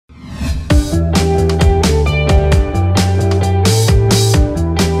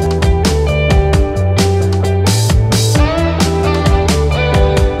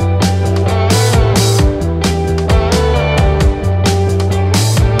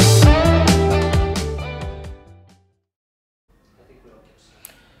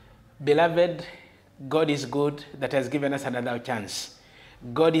Beloved, God is good that has given us another chance.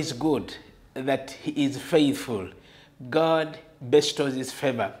 God is good that He is faithful. God bestows His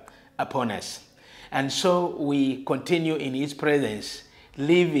favor upon us. And so we continue in His presence,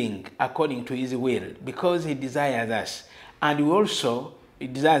 living according to His will, because He desires us. And we also, He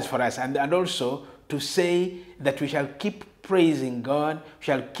desires for us, and also to say that we shall keep praising God, we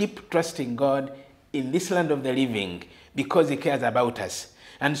shall keep trusting God in this land of the living, because He cares about us.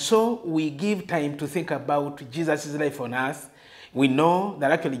 And so we give time to think about Jesus' life on earth. We know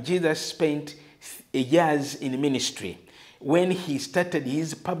that actually Jesus spent years in ministry. When He started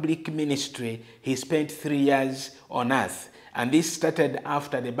His public ministry, He spent 3 years on earth. And this started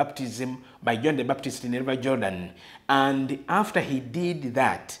after the baptism by John the Baptist in the River Jordan. And after He did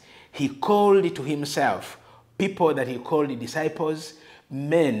that, He called to Himself people that He called disciples,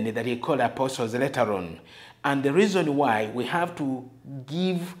 men that He called apostles later on. And the reason why we have to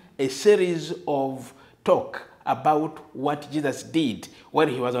give a series of talk about what Jesus did when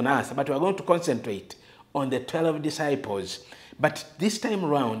He was on earth, but we are going to concentrate on the 12 disciples. But this time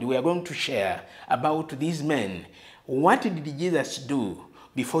around, we are going to share about these men. What did Jesus do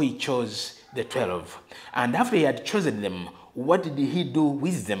before He chose the 12? And after He had chosen them, what did He do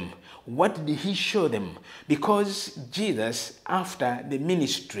with them? What did He show them? Because Jesus, after the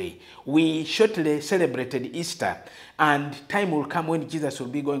ministry, we shortly celebrated Easter, and time will come when Jesus will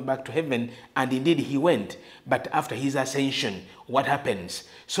be going back to heaven, and indeed He went. But after His ascension, what happens?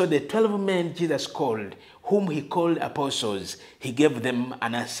 So the 12 men Jesus called, whom He called apostles, He gave them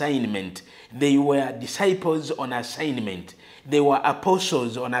an assignment. They were disciples on assignment. They were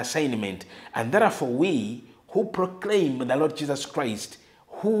apostles on assignment. And therefore we who proclaim the Lord Jesus Christ,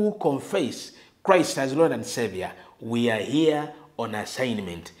 who confess Christ as Lord and Savior, we are here on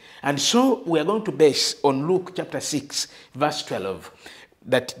assignment. And so we are going to base on Luke chapter 6, verse 12,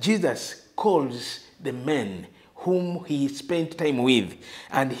 that Jesus calls the men whom He spent time with.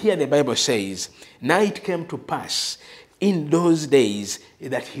 And here the Bible says, now it came to pass in those days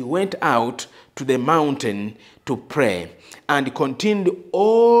that He went out to the mountain to pray, and continued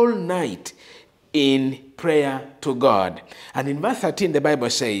all night in prayer to God. And in verse 13 the Bible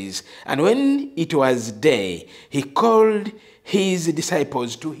says, and when it was day, He called His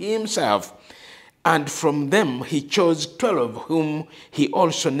disciples to Himself, and from them He chose 12, whom He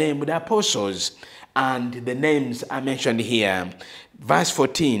also named apostles. And the names are mentioned here. Verse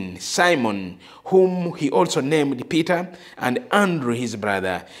 14, Simon, whom He also named Peter, and Andrew his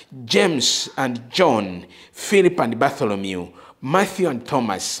brother, James and John, Philip and Bartholomew, Matthew and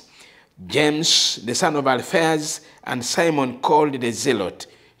Thomas, James the son of Alphaeus, and Simon called the Zealot,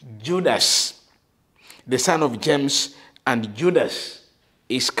 Judas the son of James, and Judas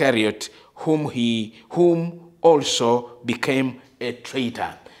Iscariot, whom also became a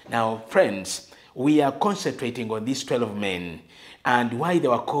traitor. Now, friends, we are concentrating on these 12 men and why they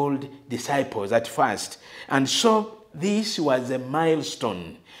were called disciples at first. And so this was a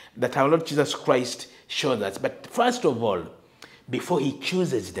milestone that our Lord Jesus Christ showed us. But first of all, before He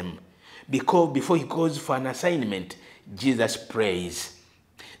chooses them, before He goes for an assignment, Jesus prays.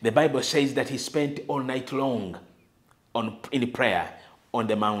 The Bible says that He spent all night long in prayer on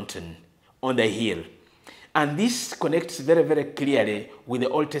the mountain, on the hill. And this connects very, very clearly with the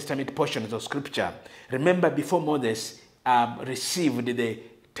Old Testament portions of Scripture. Remember, before Moses received the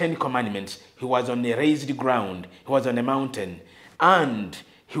 10 Commandments, he was on a raised ground, he was on a mountain, and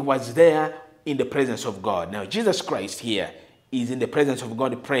he was there in the presence of God. Now, Jesus Christ here is in the presence of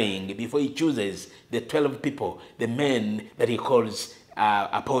God praying before He chooses the 12 people, the men that He calls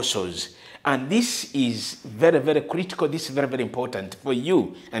apostles. And this is very, very critical. This is very, very important for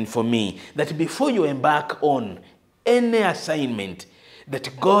you and for me, that before you embark on any assignment that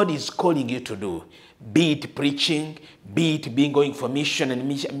God is calling you to do, be it preaching, be it being going for mission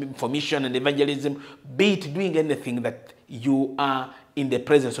and evangelism, be it doing anything that you are in the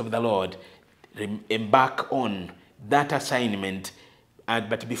presence of the Lord, embark on that assignment.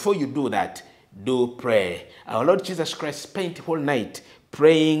 But before you do that, do pray. Our Lord Jesus Christ spent the whole night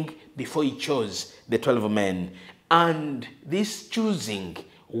praying before He chose the 12 men. And this choosing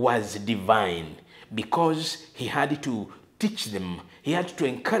was divine, because He had to teach them, He had to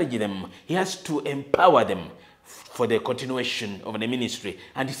encourage them, He has to empower them for the continuation of the ministry.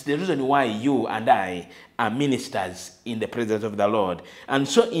 And it's the reason why you and I are ministers in the presence of the Lord. And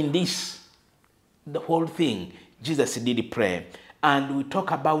so in this, the whole thing, Jesus did pray. And we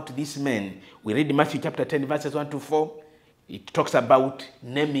talk about these men. We read Matthew chapter 10, verses 1 to 4. It talks about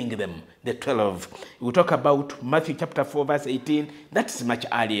naming them, the 12. We talk about Matthew chapter 4, verse 18. That's much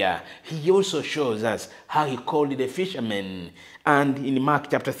earlier. He also shows us how he called the fishermen. And in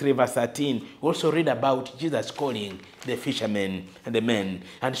Mark chapter 3, verse 13, we also read about Jesus calling the fishermen and the men.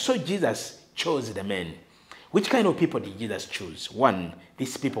 And so Jesus chose the men. Which kind of people did Jesus choose? One,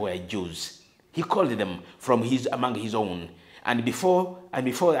 these people were Jews. He called them from among his own. And before,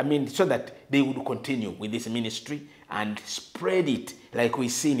 so that they would continue with this ministry and spread it, like we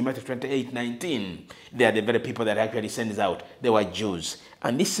see in Matthew 28:19. They are the very people that actually sends out. They were Jews.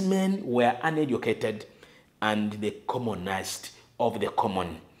 And these men were uneducated and the commonest of the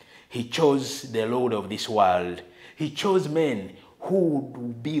common. He chose the Lord of this world. He chose men who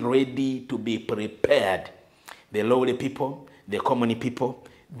would be ready to be prepared. The lowly people, the common people,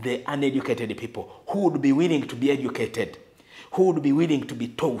 the uneducated people, who would be willing to be educated, who would be willing to be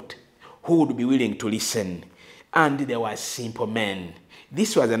taught, who would be willing to listen. And there were simple men.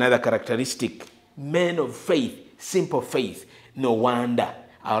 This was another characteristic. Men of faith, simple faith. No wonder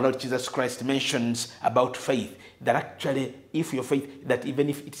our Lord Jesus Christ mentions about faith, that actually if your faith, that even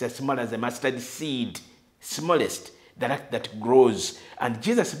if it's as small as a mustard seed, smallest, that grows. And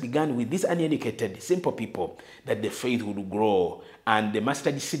Jesus began with these uneducated, simple people, that the faith would grow. And the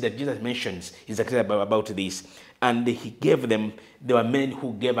mustard seed that Jesus mentions is actually about this. And he gave them, they were men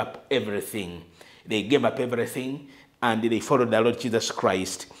who gave up everything. They gave up everything and they followed the Lord Jesus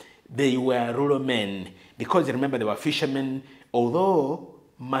Christ. They were rural men because remember they were fishermen. Although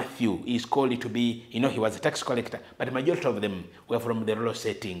Matthew is called to be, he was a tax collector, but the majority of them were from the rural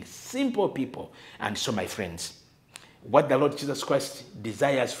setting, simple people. And so my friends, what the Lord Jesus Christ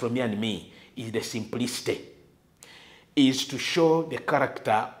desires from you and me is the simplicity, is to show the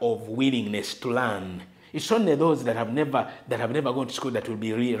character of willingness to learn. It's only those that have never gone to school that will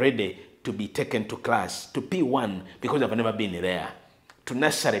be really ready to be taken to class, to P1 because they've never been there, to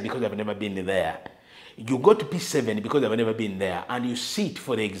nursery because they've never been there. You go to P7 because they've never been there, and you sit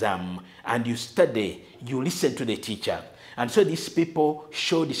for the exam, and you study, you listen to the teacher. And so these people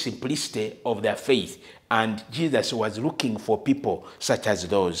show the simplicity of their faith, and Jesus was looking for people such as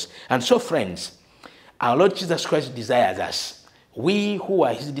those. And so friends, our Lord Jesus Christ desires us, we who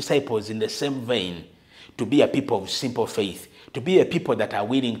are his disciples in the same vein, to be a people of simple faith, to be a people that are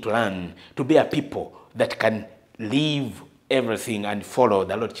willing to learn, to be a people that can leave everything and follow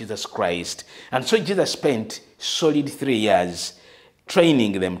the Lord Jesus Christ. And so Jesus spent solid 3 years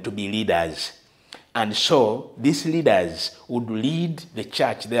training them to be leaders. And so these leaders would lead the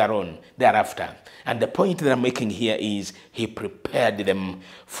church thereafter. And the point that I'm making here is he prepared them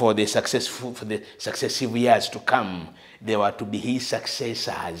for the successive years to come. They were to be his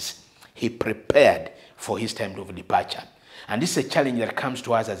successors. He prepared for his time of departure. And this is a challenge that comes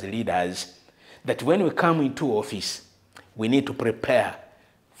to us as leaders, that when we come into office, we need to prepare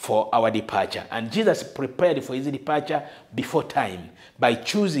for our departure. And Jesus prepared for his departure before time by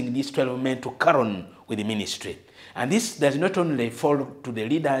choosing these 12 men to carry on with the ministry. And this does not only fall to the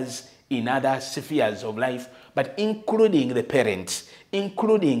leaders in other spheres of life, but including the parents,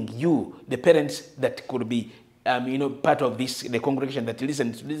 including you, the parents that could be part of this, the congregation that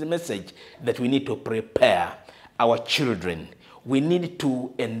listens to this message, that we need to prepare our children. We need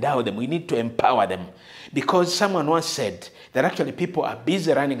to endow them. We need to empower them. Because someone once said that actually people are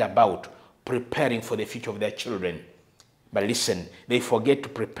busy running about preparing for the future of their children. But listen, they forget to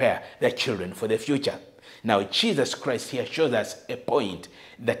prepare their children for the future. Now, Jesus Christ here shows us a point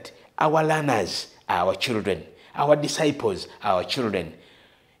that our learners are our children. Our disciples are our children.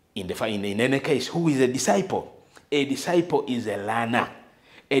 In any case, who is a disciple? A disciple is a learner.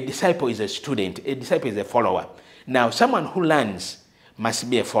 A disciple is a student. A disciple is a follower. Now, someone who learns must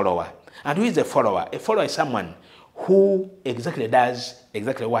be a follower. And who is a follower? A follower is someone who exactly does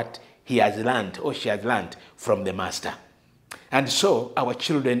exactly what he has learned or she has learned from the master. And so our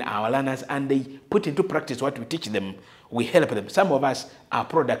children are our learners, and they put into practice what we teach them. We help them. Some of us are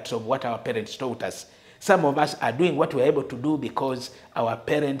products of what our parents taught us. Some of us are doing what we're able to do because our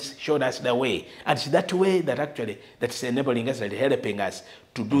parents showed us the way. And it's that way that actually that's enabling us and helping us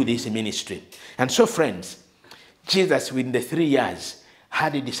to do this ministry. And so, friends, Jesus, within the 3 years,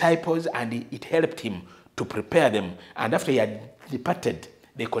 had the disciples, and it helped him to prepare them. And after he had departed,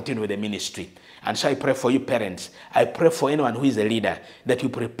 they continued with the ministry. And so I pray for you parents. I pray for anyone who is a leader that you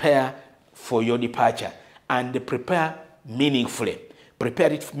prepare for your departure, and prepare meaningfully.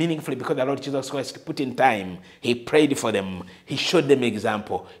 prepared it meaningfully because the Lord Jesus Christ put in time. He prayed for them. He showed them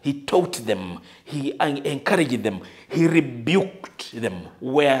example. He taught them. He encouraged them. He rebuked them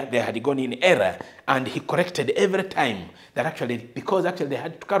where they had gone in error. And he corrected every time that because they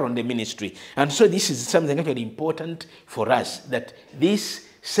had to carry on the ministry. And so this is something actually important for us, that this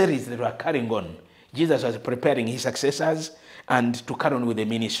series that we are carrying on, Jesus was preparing his successors and to carry on with the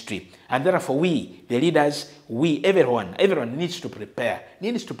ministry. And therefore we, the leaders, everyone needs to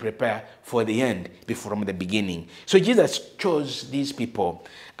prepare for the end from the beginning. So Jesus chose these people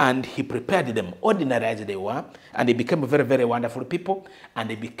and he prepared them, ordinary as they were, and they became very, very wonderful people, and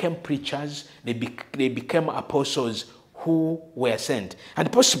they became preachers, they became apostles who were sent.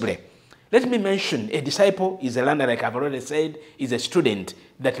 And possibly, let me mention, a disciple is a learner, like I've already said, is a student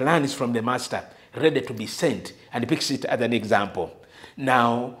that learns from the master, ready to be sent, and picks it as an example.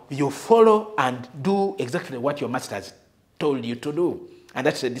 Now, you follow and do exactly what your master has told you to do, and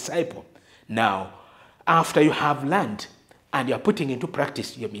that's a disciple. Now, after you have learned and you are putting into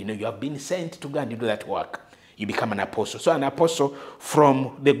practice, you have been sent to go and do that work, you become an apostle. So an apostle,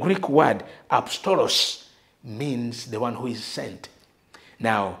 from the Greek word apostolos, means the one who is sent.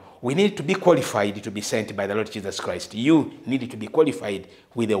 Now, we need to be qualified to be sent by the Lord Jesus Christ. You need to be qualified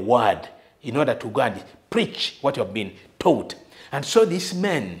with the word in order to go and preach what you have been taught. And so these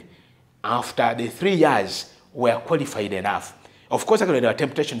men, after the 3 years, were qualified enough. Of course, actually, there were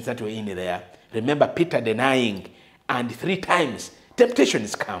temptations that were in there. Remember Peter denying, and 3 times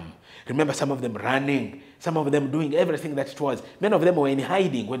temptations come. Remember some of them running, some of them doing everything that it was. Many of them were in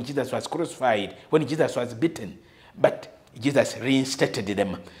hiding when Jesus was crucified, when Jesus was beaten. But Jesus reinstated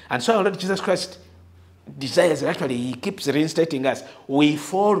them. And so our Lord Jesus Christ desires, actually, he keeps reinstating us. We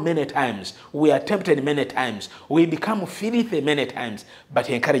fall many times. We are tempted many times. We become filthy many times. But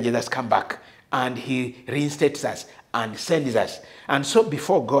he encourages us to come back. And he reinstates us and sends us. And so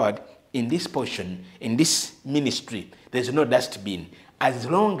before God, in this portion, in this ministry, there's no dustbin. As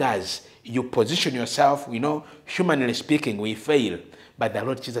long as you position yourself, humanly speaking, we fail. But the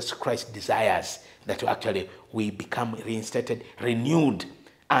Lord Jesus Christ desires that actually we become reinstated, renewed.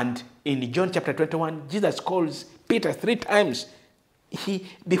 And in John chapter 21, Jesus calls Peter 3 times.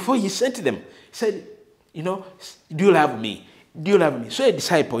 Before he sent them, he said, do you love me? Do you love me? So a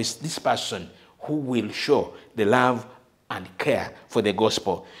disciple is this person who will show the love and care for the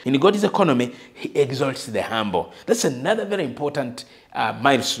gospel. In God's economy, he exalts the humble. That's another very important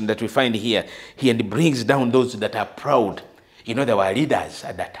milestone that we find here. He brings down those that are proud. There were leaders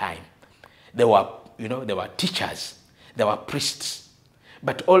at that time. There were teachers. There were priests.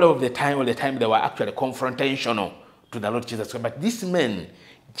 But all the time, they were actually confrontational to the Lord Jesus Christ. But these men,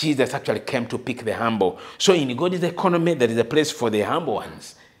 Jesus actually came to pick the humble. So in God's economy, there is a place for the humble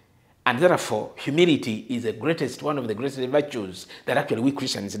ones. And therefore, humility is one of the greatest virtues that actually we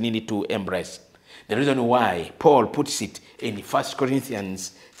Christians need to embrace. The reason why Paul puts it in 1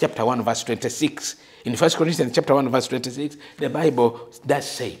 Corinthians chapter 1, verse 26. In 1 Corinthians chapter 1, verse 26, the Bible does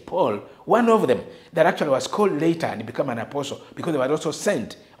say, Paul, one of them that actually was called later and became an apostle, because he was also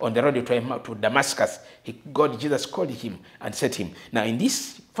sent on the road to Damascus. Jesus called him and set him. Now in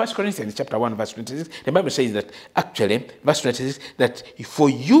this 1 Corinthians chapter 1, verse 26, the Bible says that actually, verse 26, that for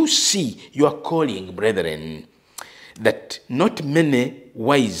you see your calling, brethren, that not many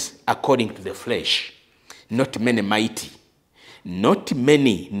wise according to the flesh, not many mighty, not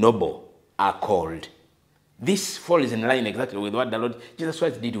many noble are called. This falls in line exactly with what the Lord Jesus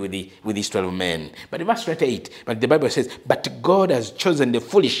Christ did with these 12 men. But in verse 28, but the Bible says, but God has chosen the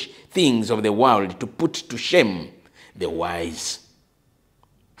foolish things of the world to put to shame the wise.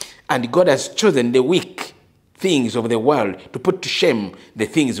 And God has chosen the weak things of the world to put to shame the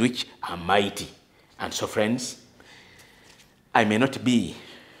things which are mighty. And so, friends, I may not be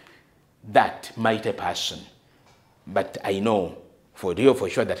that mighty person, but I know for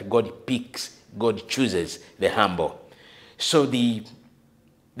sure that God chooses the humble. So the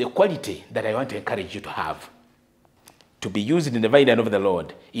quality that I want to encourage you to have, to be used in the vineyard of the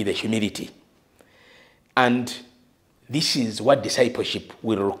Lord, is the humility. And this is what discipleship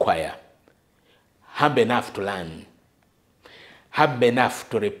will require. Humble enough to learn. Humble enough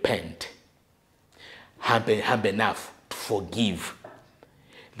to repent. Humble enough to forgive.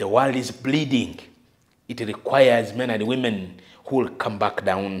 The world is bleeding. It requires men and women who will come back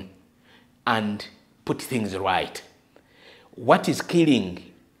down and put things right. What is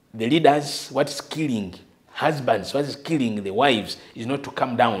killing the leaders, what is killing husbands, what is killing the wives is not to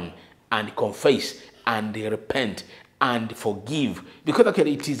come down and confess and repent and forgive. Because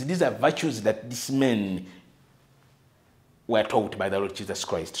okay, these are virtues that these men were taught by the Lord Jesus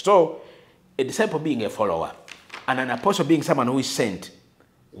Christ. So, a disciple being a follower, And an apostle being someone who is sent,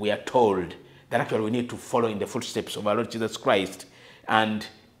 we are told that actually we need to follow in the footsteps of our Lord Jesus Christ. And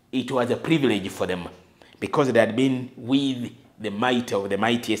it was a privilege for them because they had been with the might of the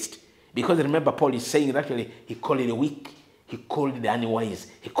mightiest. Because remember, Paul is saying that actually he called the weak, he called the unwise,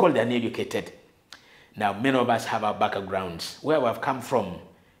 he called the uneducated. Now, many of us have our backgrounds. Where we have come from,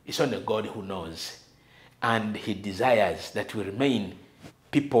 it's only God who knows. And he desires that we remain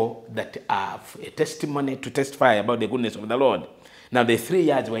people that have a testimony to testify about the goodness of the Lord. Now, the 3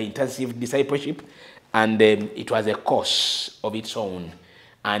 years were intensive discipleship, and it was a course of its own.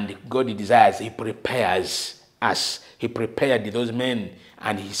 And God desires, he prepares us. He prepared those men,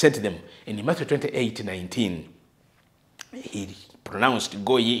 and he said to them, in Matthew 28:19, he pronounced,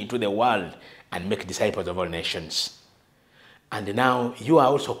 go ye into the world and make disciples of all nations. And now you are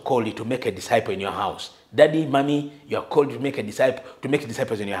also called to make a disciple in your house. Daddy, mommy, you are called to make a disciple, to make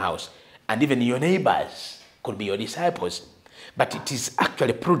disciples in your house. And even your neighbors could be your disciples. But it is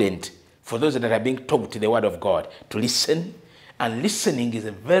actually prudent for those that are being taught the word of God to listen. And listening is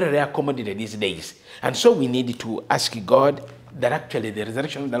a very rare commodity these days. And so we need to ask God that actually the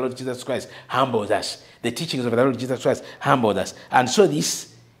resurrection of the Lord Jesus Christ humbles us. The teachings of the Lord Jesus Christ humbles us. And so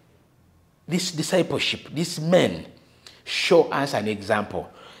this discipleship, these men show us an example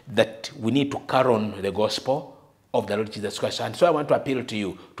that we need to carry on the gospel of the Lord Jesus Christ. And so I want to appeal to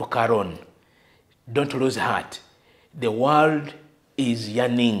you to carry on. Don't lose heart. The world is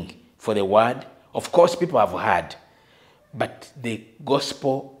yearning for the word. Of course, people have heard. But the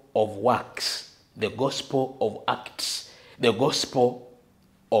gospel of works, the gospel of acts, the gospel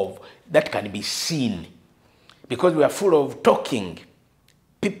of that can be seen. Because we are full of talking.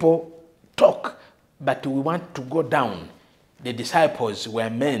 People talk, but we want to go down. The disciples were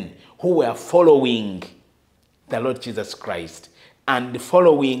men who were following the Lord Jesus Christ. And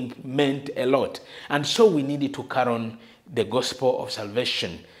following meant a lot. And so we needed to carry on the gospel of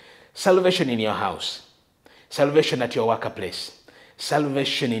salvation. Salvation in your house. Salvation at your workplace.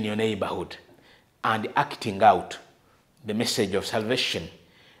 Salvation in your neighborhood. And acting out the message of salvation.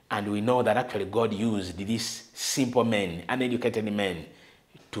 And we know that actually God used these simple men, uneducated men,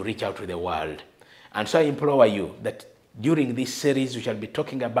 to reach out to the world. And so I implore you that during this series we shall be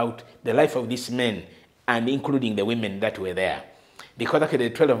talking about the life of these men and including the women that were there. Because actually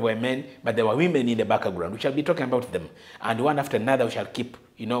the 12 were men, but there were women in the background. We shall be talking about them. And one after another we shall keep,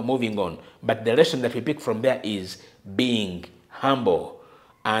 moving on. But the lesson that we pick from there is being humble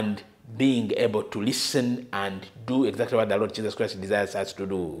and being able to listen and do exactly what the Lord Jesus Christ desires us to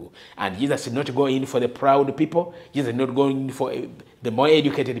do. And Jesus did not go in for the proud people. Jesus did not go in for the more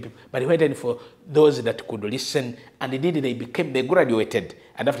educated people. But he went in for those that could listen. And indeed they graduated.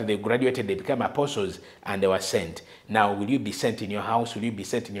 And after they graduated, they became apostles and they were sent. Now, will you be sent in your house? Will you be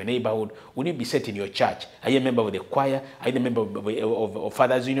sent in your neighborhood? Will you be sent in your church? Are you a member of the choir? Are you a member of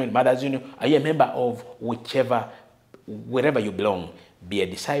Father's Union, Mother's Union? Are you a member of wherever you belong? Be a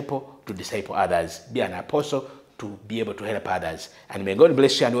disciple to disciple others. Be an apostle to be able to help others. And may God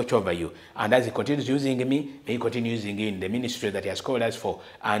bless you and watch over you. And as he continues using me, may he continue using you in the ministry that he has called us for.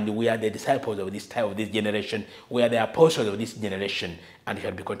 And we are the disciples of this time, of this generation. We are the apostles of this generation. And we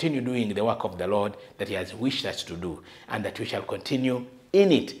shall be continue doing the work of the Lord that he has wished us to do. And that we shall continue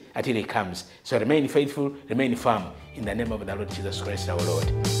in it until he comes. So remain faithful, remain firm in the name of the Lord Jesus Christ our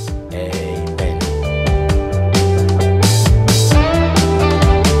Lord. Amen.